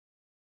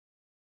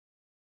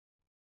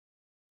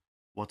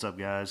What's up,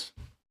 guys?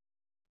 I'm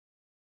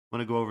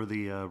going to go over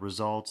the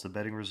results, the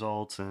betting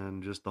results,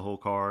 and just the whole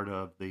card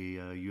of the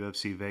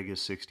UFC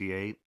Vegas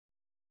 68.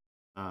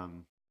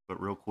 Um, but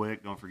real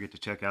quick, don't forget to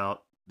check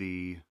out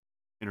the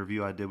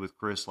interview I did with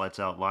Chris Lights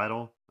Out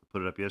Lytle. I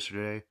put it up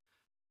yesterday.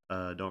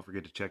 Don't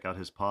forget to check out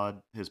his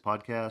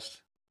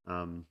podcast,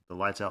 the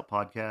Lights Out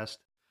podcast,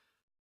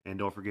 and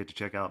don't forget to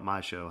check out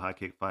my show, High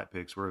Kick Fight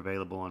Picks. We're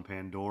available on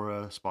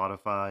Pandora,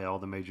 Spotify, all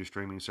the major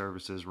streaming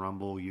services,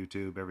 Rumble,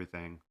 YouTube,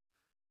 everything.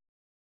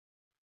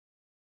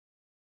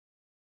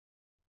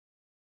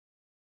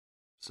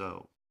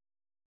 So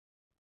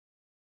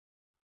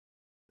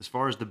as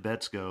far as the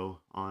bets go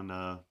on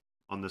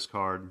this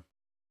card,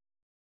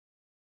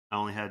 I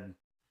only had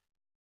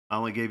I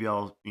only gave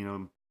y'all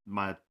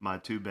my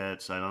two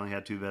bets. I only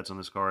had two bets on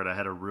this card. I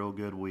had a real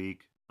good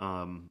week.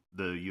 The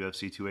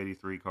UFC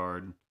 283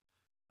 card.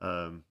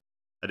 Um,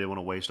 I didn't want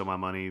to waste all my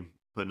money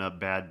putting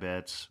up bad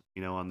bets,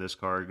 on this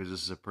card because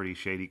this is a pretty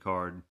shady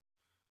card.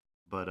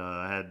 But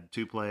I had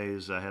two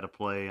plays. I had a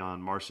play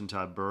on Marcin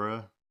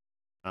Tybura.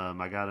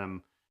 I got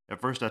him at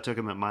first. I took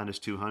him at minus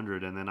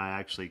 200, and then I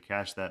actually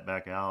cashed that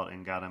back out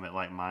and got him at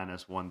like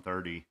minus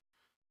 130.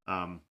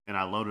 And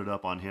I loaded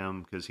up on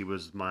him because he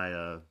was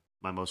my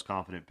most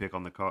confident pick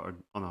on the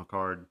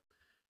card.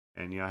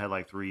 And I had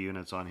like 3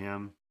 units on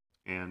him,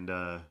 and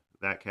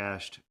that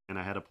cashed. And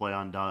I had a play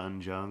on Da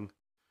Un Jung.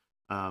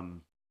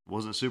 Um,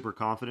 wasn't super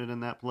confident in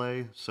that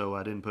play, so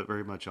I didn't put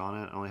very much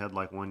on it. I only had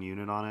like 1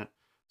 unit on it,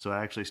 so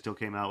I actually still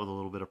came out with a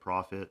little bit of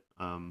profit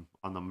on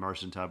the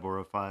Marcin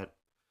Tybura fight.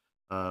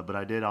 But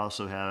I did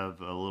also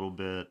have a little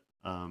bit.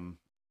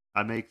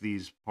 I make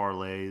these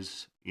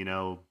parlays,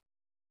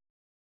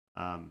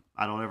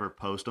 I don't ever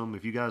post them.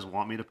 If you guys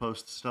want me to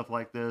post stuff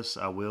like this,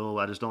 I will.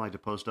 I just don't like to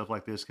post stuff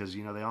like this because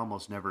they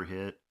almost never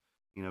hit.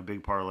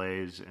 Big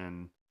parlays,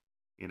 and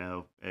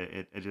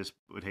it just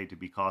would hate to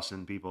be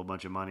costing people a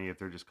bunch of money if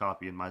they're just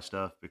copying my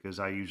stuff because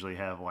I usually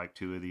have like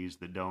two of these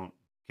that don't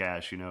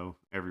cash,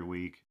 every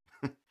week.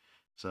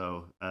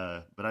 So,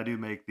 but I do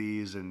make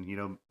these, and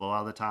a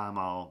lot of the time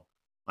I'll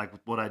like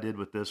what I did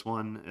with this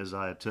one is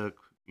I took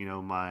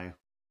my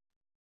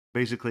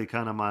basically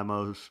kind of my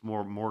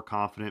more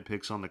confident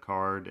picks on the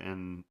card,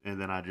 and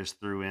then I just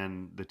threw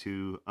in the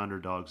two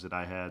underdogs that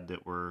I had that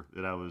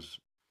I was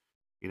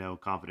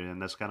confident in.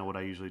 That's kind of what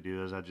I usually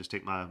do is I just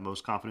take my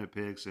most confident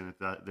picks, and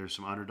if there's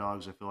some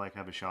underdogs I feel like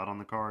have a shot on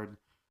the card,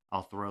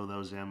 I'll throw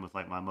those in with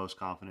like my most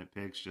confident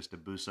picks just to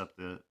boost up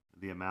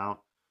the amount.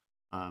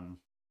 um,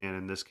 and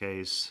in this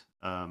case,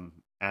 Adam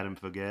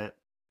Foguet,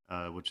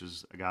 which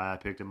is a guy I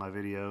picked in my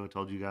video,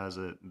 told you guys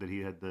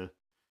that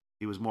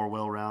he was more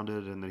well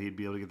rounded and that he'd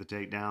be able to get the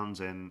takedowns.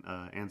 And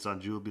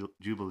Anson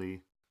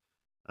Jubilee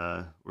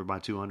were my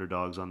two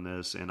underdogs on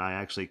this, and I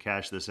actually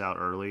cashed this out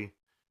early.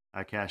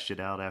 I cashed it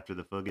out after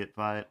the Foguet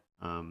fight.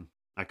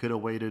 I could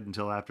have waited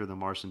until after the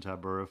Marcin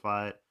Tybura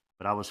fight,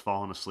 but I was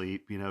falling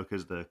asleep,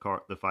 because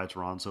the fights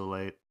were on so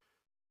late.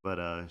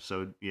 But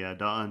so yeah,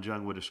 Da Un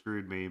Jung would have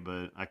screwed me,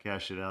 but I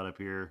cashed it out up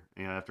here,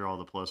 after all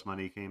the plus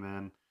money came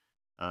in.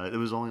 It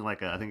was only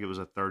like I think it was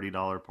a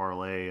 $30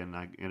 parlay, and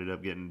I ended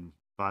up getting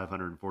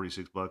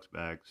 $546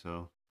 back.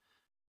 So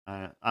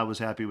I was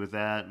happy with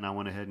that, and I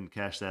went ahead and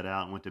cashed that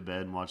out and went to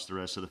bed and watched the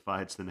rest of the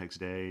fights the next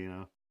day.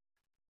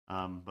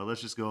 But let's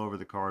just go over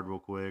the card real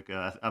quick.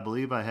 I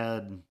believe I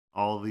had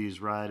all of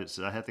these right.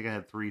 I think I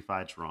had three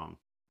fights wrong,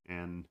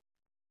 and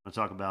I'll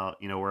talk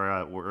about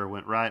where it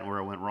went right and where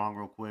it went wrong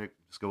real quick.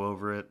 Just go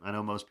over it. I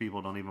know most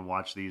people don't even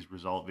watch these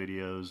result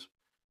videos,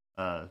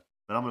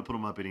 but I'm gonna put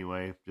them up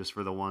anyway, just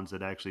for the ones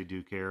that actually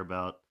do care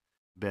about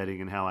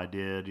betting and how I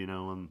did,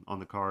 on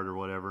the card or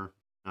whatever.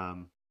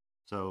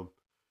 So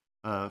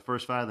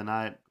first fight of the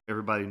night,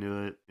 everybody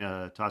knew it.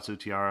 Tatsu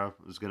Tiara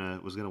was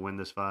gonna win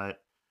this fight.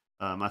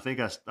 I think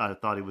I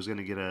thought he was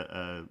gonna get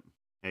a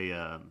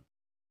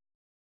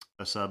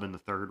sub in the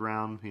third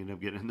round. He ended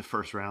up getting in the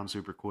first round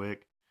super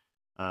quick.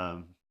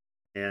 Um,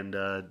 and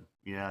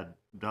yeah,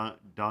 Don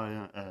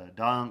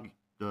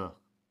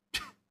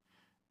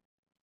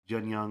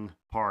Jun Young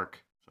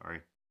Park.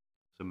 Sorry,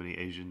 so many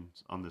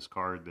Asians on this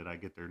card that I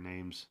get their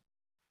names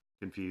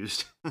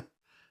confused.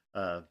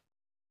 uh,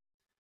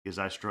 because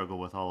I struggle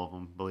with all of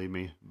them, believe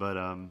me. But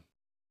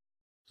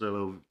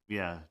so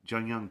yeah,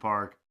 Jun Young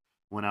Park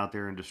went out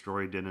there and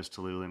destroyed Dennis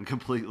Tallulah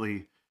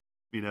completely.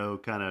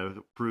 Kind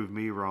of proved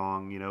me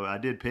wrong. I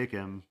did pick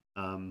him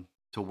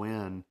to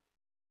win,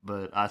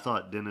 but I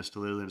thought Dennis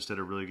Tallulah stood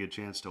a really good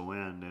chance to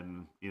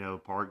win.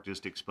 And Park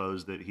just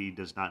exposed that he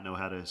does not know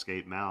how to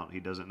escape mount.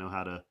 He doesn't know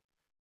how to.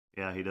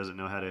 Yeah, he doesn't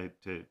know how to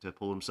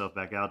pull himself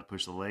back out, to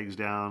push the legs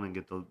down and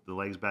get the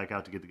legs back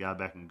out to get the guy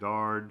back in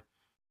guard.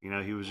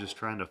 He was just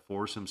trying to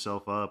force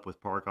himself up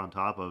with Park on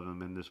top of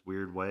him in this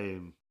weird way.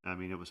 And I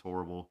mean, it was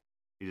horrible.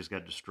 He just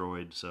got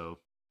destroyed. So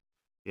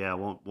yeah, I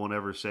won't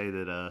ever say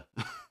that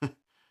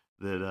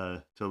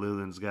that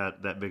Tallulah's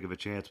got that big of a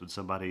chance with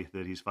somebody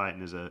that he's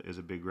fighting is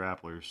a big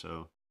grappler.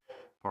 So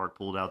Park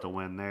pulled out the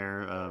win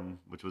there,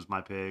 which was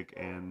my pick.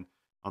 And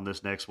on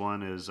this next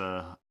one is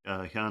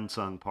Hyun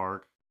Sung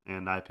Park,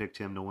 and I picked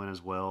him to win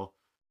as well.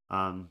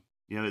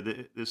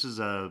 This is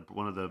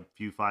one of the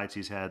few fights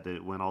he's had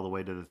that went all the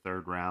way to the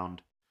third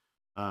round.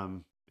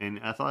 And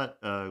I thought,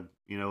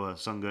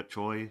 Sung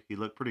Choi, he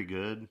looked pretty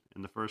good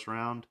in the first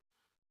round.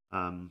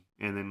 And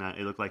then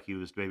it looked like he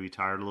was maybe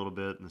tired a little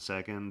bit in the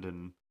second,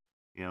 and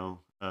you know,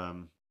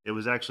 it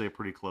was actually a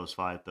pretty close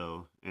fight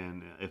though.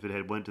 And if it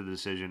had went to the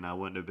decision, I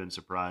wouldn't have been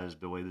surprised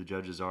the way the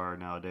judges are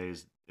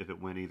nowadays if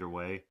it went either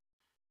way.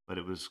 But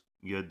it was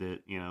good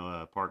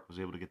that Park was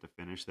able to get the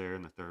finish there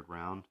in the third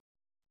round.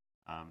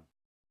 Um,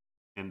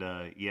 and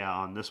yeah,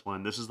 on this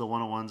one, this is the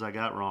one of ones I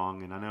got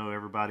wrong, and I know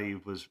everybody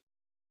was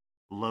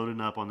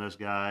loading up on this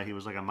guy. He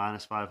was like a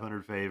minus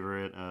 500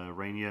 favorite,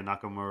 Reinya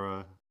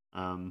Nakamura.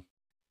 Um,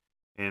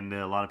 and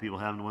a lot of people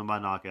have him to win by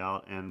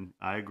knockout, and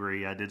I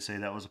agree. I did say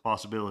that was a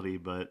possibility,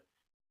 but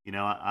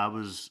I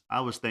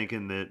was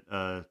thinking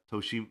that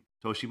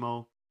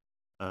Toshimo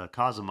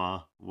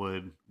Kazuma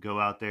would go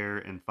out there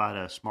and fight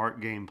a smart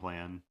game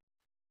plan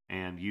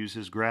and use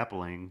his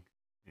grappling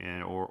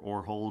and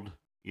or hold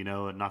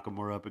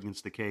Nakamura up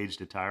against the cage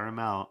to tire him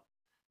out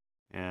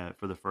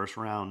for the first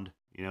round,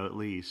 at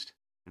least,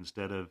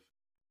 instead of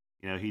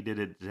he did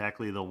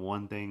exactly the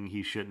one thing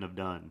he shouldn't have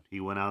done. He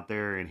went out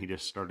there and he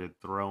just started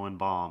throwing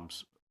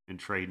bombs and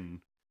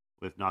trading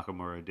with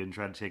Nakamura. Didn't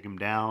try to take him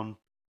down.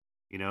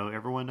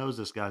 Everyone knows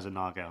this guy's a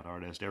knockout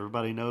artist.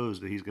 Everybody knows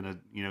that he's gonna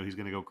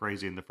go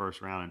crazy in the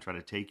first round and try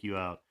to take you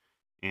out.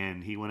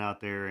 And he went out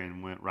there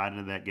and went right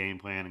into that game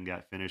plan and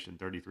got finished in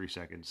 33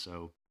 seconds.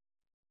 So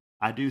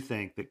I do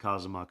think that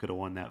Kazuma could have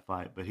won that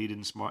fight, but he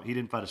didn't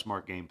fight a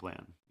smart game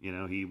plan.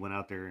 He went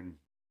out there and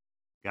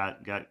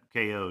got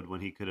KO'd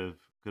when he could have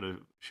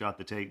shot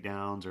the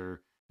takedowns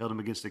or held him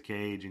against the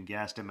cage and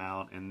gassed him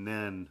out, and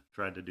then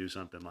tried to do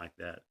something like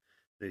that.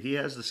 That he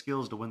has the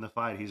skills to win the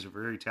fight. He's a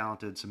very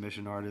talented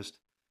submission artist,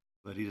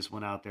 but he just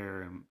went out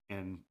there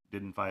and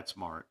didn't fight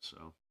smart.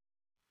 So,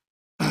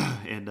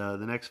 and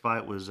the next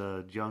fight was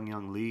Jung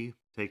Young Lee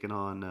taking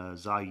on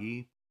Zai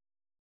Yi,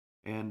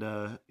 and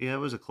yeah, it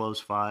was a close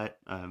fight.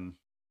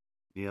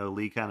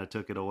 Lee kind of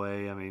took it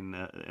away. I mean,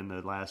 in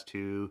the last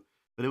two,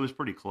 but it was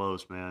pretty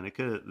close, man. It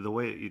could the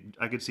way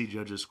I could see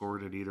judges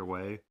scored it either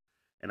way,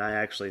 and I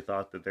actually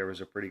thought that there was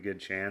a pretty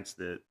good chance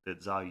that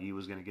Zhao Yi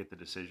was going to get the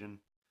decision.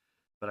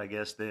 But I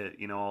guess that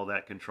all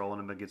that controlling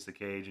him against the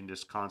cage and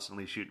just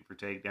constantly shooting for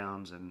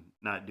takedowns and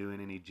not doing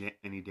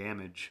any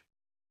damage,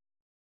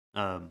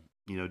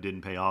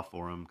 didn't pay off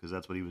for him because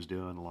that's what he was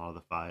doing a lot of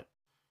the fight.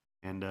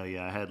 And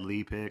yeah, I had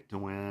Lee picked to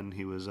win.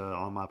 He was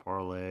on my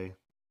parlay,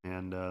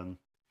 and and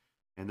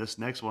this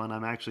next one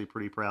I'm actually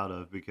pretty proud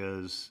of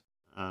because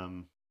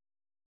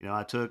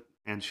I took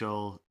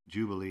Anshul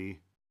Jubilee,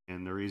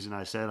 and the reason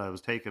I said I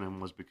was taking him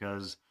was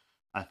because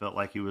I felt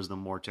like he was the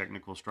more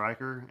technical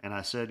striker, and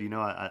I said,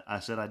 I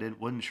said I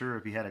didn't wasn't sure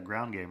if he had a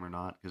ground game or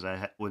not because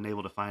wasn't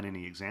able to find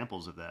any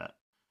examples of that.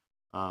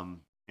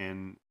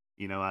 And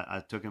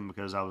I took him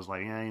because I was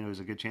like, yeah,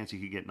 there's a good chance he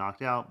could get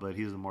knocked out, but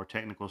he's the more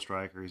technical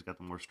striker. He's got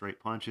the more straight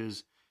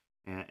punches,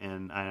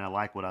 and I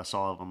like what I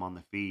saw of him on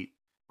the feet.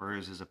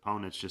 Whereas his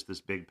opponent's just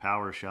this big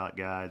power shot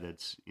guy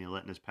that's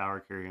letting his power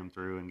carry him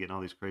through and getting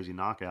all these crazy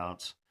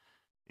knockouts.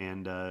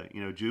 And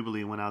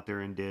Jubilee went out there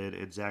and did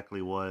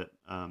exactly what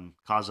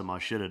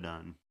Kazuma should have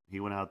done. He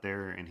went out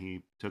there and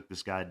he took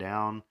this guy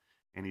down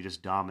and he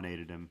just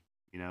dominated him.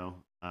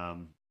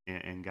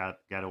 And got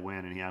a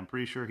win. And I'm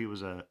pretty sure he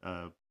was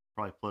a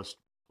probably plus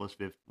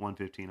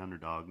 115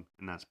 underdog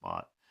in that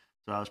spot.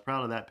 So I was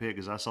proud of that pick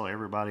because I saw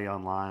everybody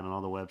online on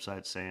all the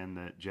websites saying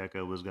that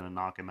Jekko was going to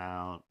knock him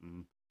out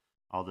and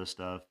all this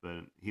stuff,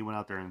 but he went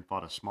out there and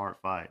fought a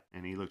smart fight,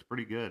 and he looked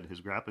pretty good.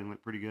 His grappling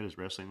looked pretty good. His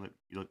wrestling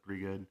looked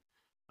pretty good.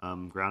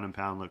 Ground and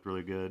pound looked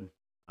really good.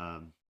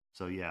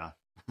 So yeah,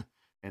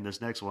 and this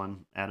next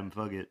one, Adam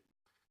Fugit,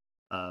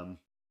 um,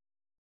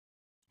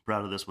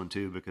 proud of this one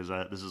too because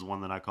this is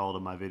one that I called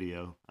in my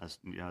video.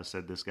 I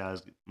said this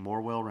guy's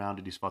more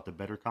well-rounded. He's fought the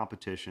better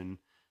competition.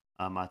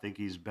 I think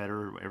he's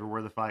better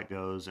everywhere the fight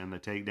goes, and the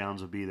takedowns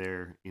will be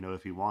there,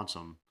 if he wants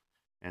them.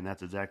 And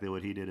that's exactly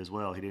what he did as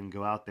well. He didn't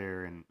go out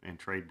there and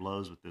trade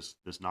blows with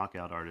this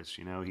knockout artist.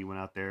 He went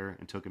out there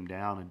and took him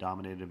down and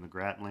dominated him with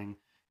grappling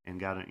and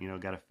got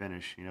a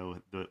finish,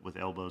 with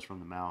elbows from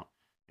the mount.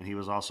 And he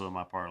was also in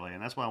my parlay,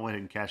 and that's why I went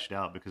ahead and cashed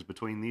out because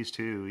between these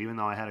two, even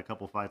though I had a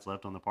couple fights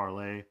left on the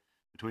parlay,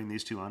 between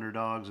these two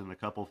underdogs and the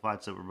couple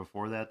fights that were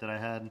before that I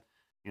had,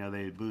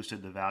 they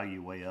boosted the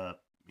value way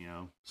up.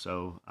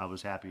 So I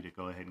was happy to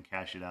go ahead and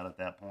cash it out at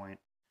that point.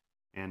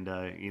 And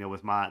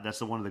with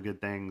that's one of the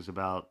good things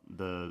about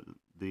the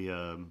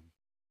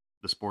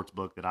sports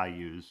book that I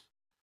use.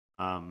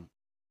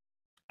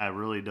 I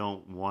really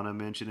don't want to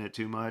mention it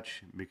too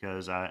much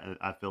because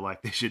I feel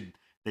like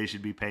they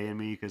should be paying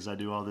me because I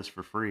do all this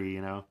for free,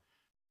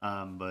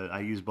 but I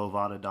use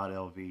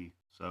Bovada.lv,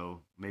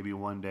 so maybe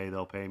one day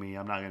they'll pay me.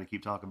 I'm not going to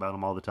keep talking about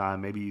them all the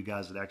time. Maybe you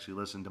guys that actually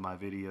listen to my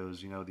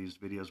videos, these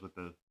videos with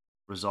the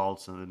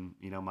results and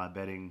my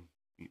betting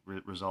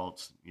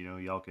results,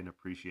 y'all can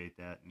appreciate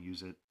that and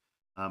use it.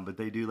 But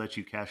they do let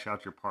you cash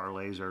out your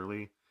parlays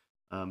early.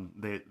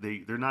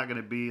 They're not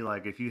going to be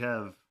like if you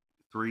have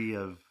 3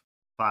 of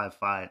 5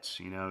 fights.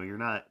 You're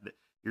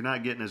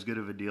not getting as good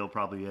of a deal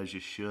probably as you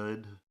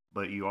should,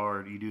 but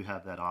you do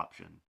have that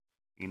option,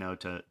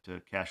 to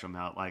cash them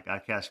out. Like I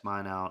cashed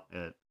mine out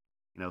at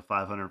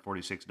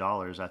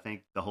 $546. I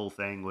think the whole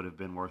thing would have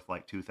been worth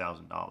like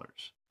 $2,000,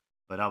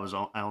 but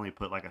I only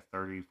put like a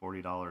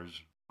 $30-$40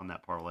 on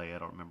that parlay. I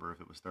don't remember if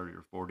it was 30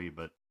 or 40,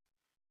 but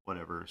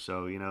whatever.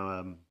 So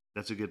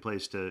that's a good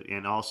place to,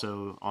 and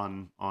also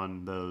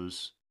on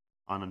those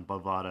on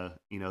Bovada,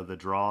 the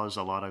draws.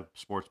 A lot of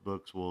sports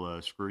books will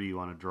screw you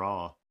on a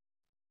draw,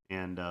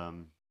 and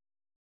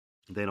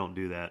they don't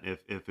do that.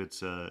 If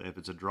it's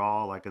a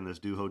draw, like in this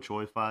Duho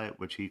Choi fight,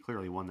 which he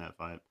clearly won that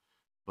fight,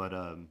 but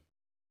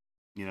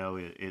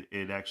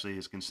it actually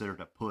is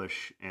considered a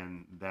push,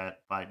 and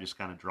that fight just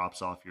kind of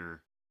drops off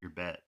your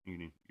bet,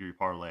 your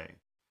parlay.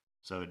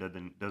 So it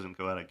doesn't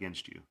go out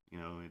against you.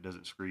 It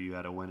doesn't screw you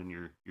out of winning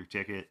your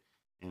ticket,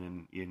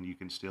 and you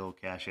can still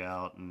cash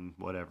out and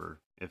whatever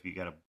if you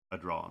got a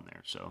draw in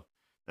there. So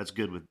that's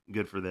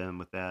good for them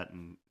with that.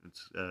 And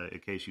it's in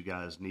case you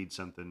guys need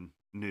something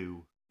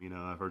new.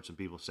 I've heard some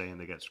people saying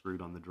they got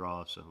screwed on the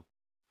draw. So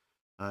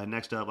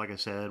next up, like I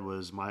said,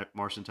 was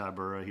Marcin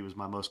Tybura. He was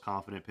my most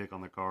confident pick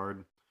on the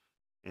card,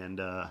 and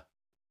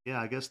yeah,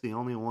 I guess the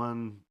only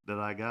one that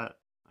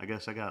I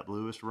guess I got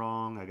Lewis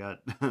wrong. I got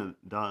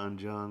Da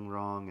Jung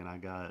wrong, and I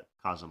got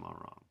Kazama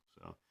wrong.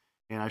 So,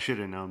 and I should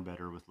have known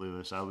better with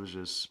Lewis. I was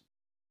just,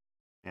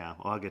 yeah.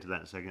 Well, I'll get to that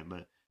in a second,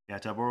 but yeah,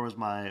 Tabor was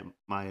my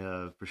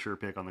for sure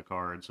pick on the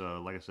card.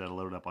 So, like I said, I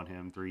loaded up on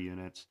him 3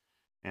 units,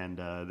 and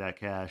that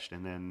cashed.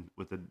 And then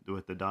with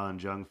the Da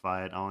Jung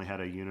fight, I only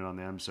had a unit on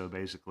them. So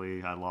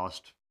basically, I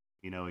lost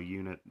a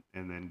unit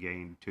and then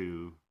gained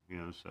two.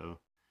 So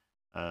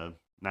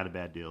not a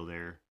bad deal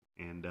there.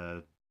 And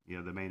the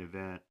main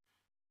event.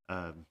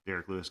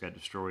 Derek Lewis got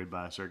destroyed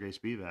by Sergey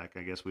Spivak.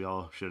 I guess we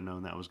all should have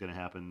known that was going to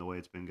happen the way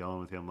it's been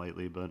going with him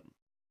lately, but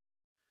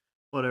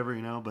whatever,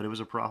 But it was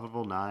a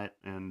profitable night,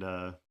 and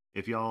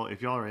if y'all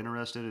are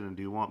interested and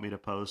do want me to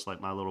post like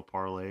my little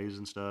parlays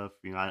and stuff,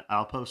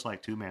 I'll post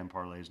like 2-man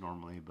parlays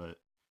normally, but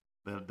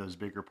those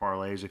bigger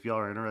parlays, if y'all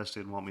are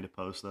interested and want me to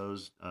post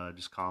those,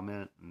 just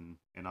comment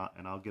and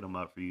I'll get them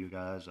up for you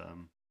guys.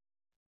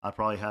 I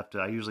probably have to.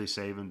 I usually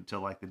save until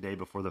like the day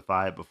before the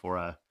fight before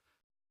I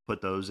put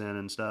those in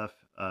and stuff.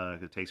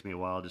 It takes me a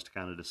while just to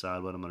kind of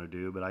decide what I'm going to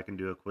do, but I can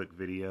do a quick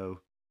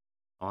video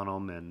on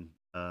them,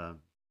 and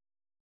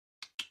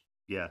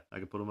yeah, I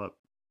can put them up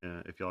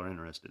if y'all are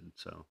interested.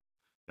 So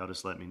y'all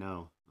just let me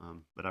know.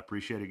 But I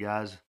appreciate it,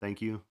 guys.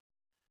 Thank you.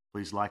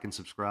 Please like and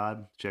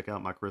subscribe. Check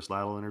out my Chris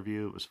Lytle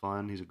interview. It was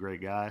fun. He's a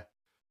great guy.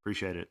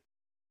 Appreciate it.